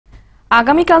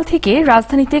আগামীকাল থেকে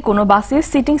রাজধানীতে কোনো বাসে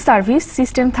সিটিং সার্ভিস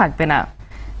সিস্টেম থাকবে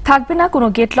না কোনো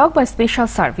গেটলক বা স্পেশাল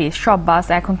সার্ভিস। সব বাস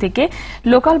এখন থেকে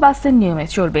লোকাল বাসের নিয়মে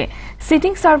চলবে।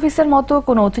 সিটিং সার্ভিসের মতো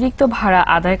কোনো অতিরিক্ত ভাড়া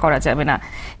আদায় করা যাবে না।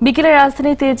 বিকেলে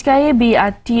রাজধানীর তেজগাঁয়ে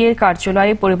বিআরটি এর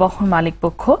কার্যালয়ে পরিবহন মালিক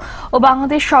পক্ষ ও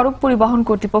বাংলাদেশ সড়ক পরিবহন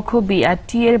কর্তৃপক্ষ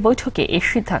বিআরটি এর বৈঠকে এই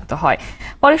সিদ্ধান্ত হয়।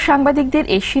 পরে সাংবাদিকদের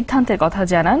এই সিদ্ধান্তের কথা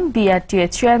জানান বিআরটি এর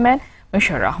চেয়ারম্যান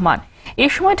মিশার রহমান। এ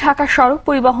সময় ঢাকা সড়ক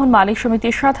পরিবহন মালিক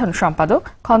সমিতির সাধারণ সম্পাদক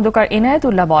খন্দকার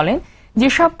এনায়েতুল্লাহ বলেন,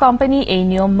 যেসব কোম্পানি এই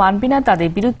নিয়ম মানবে না তাদের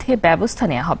বিরুদ্ধে ব্যবস্থা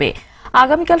নেওয়া হবে।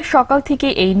 আগামীকাল সকাল থেকে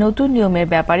এই নতুন নিয়মের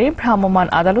ব্যাপারে ভ্রাম্যমাণ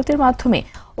আদালতের মাধ্যমে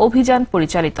অভিযান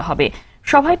পরিচালিত হবে।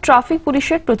 সভায় ট্রাফিক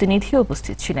পুলিশের প্রতিনিধি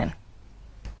উপস্থিত ছিলেন।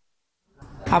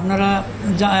 আপনারা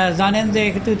জানেন যে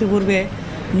ইতিপূর্বে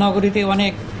নগরীতে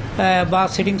অনেক বাস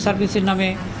সিটিং সার্ভিসের নামে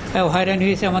হয়রান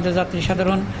হয়েছে আমাদের যাত্রী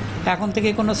সাধারণ। এখন থেকে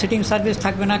কোনো সিটিং সার্ভিস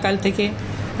থাকবে না। কাল থেকে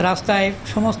রাস্তায়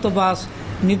সমস্ত বাস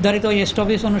নির্ধারিত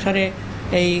স্টপেজ অনুসারে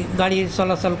এই গাড়ি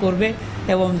চলাচল করবে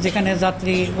এবং যেখানে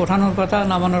যাত্রী ওঠানোর কথা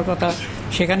নামানোর কথা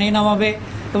সেখানেই নামাবে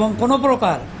এবং কোনো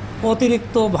প্রকার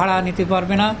অতিরিক্ত ভাড়া নিতে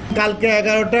পারবে না। কালকে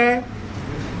 11টায়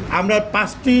আমরা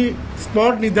 5টি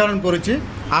স্পট নির্ধারণ করেছি।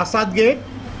 আসাদ গেট,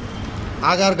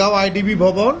 আগারগাঁও আইডিবি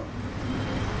ভবন,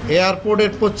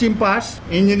 এয়ারপোর্টের পশ্চিম পাশ,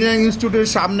 ইঞ্জিনিয়ারিং ইনস্টিটিউটের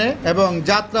সামনে এবং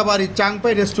যাত্রাবাড়ি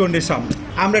চাংপাই রেস্টুরেন্টের সামনে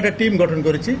আমরা একটা টিম গঠন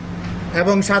করেছি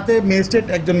এবং সাথে ম্যাজিস্ট্রেট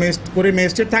একজন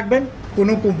ম্যাজিস্ট্রেট থাকবেন।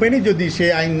 কোনো কোম্পানি যদি সে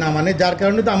আইন না মানে, যার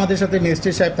কারণে তো আমাদের সাথে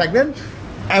ম্যাজিস্ট্রেট সাহেব থাকবেন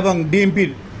এবং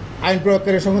ডিএমপির আইন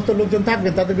প্রয়োগকারী সমস্ত লোকজন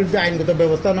থাকবেন, তাদের বিরুদ্ধে আইনগত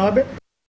ব্যবস্থা নেওয়া হবে।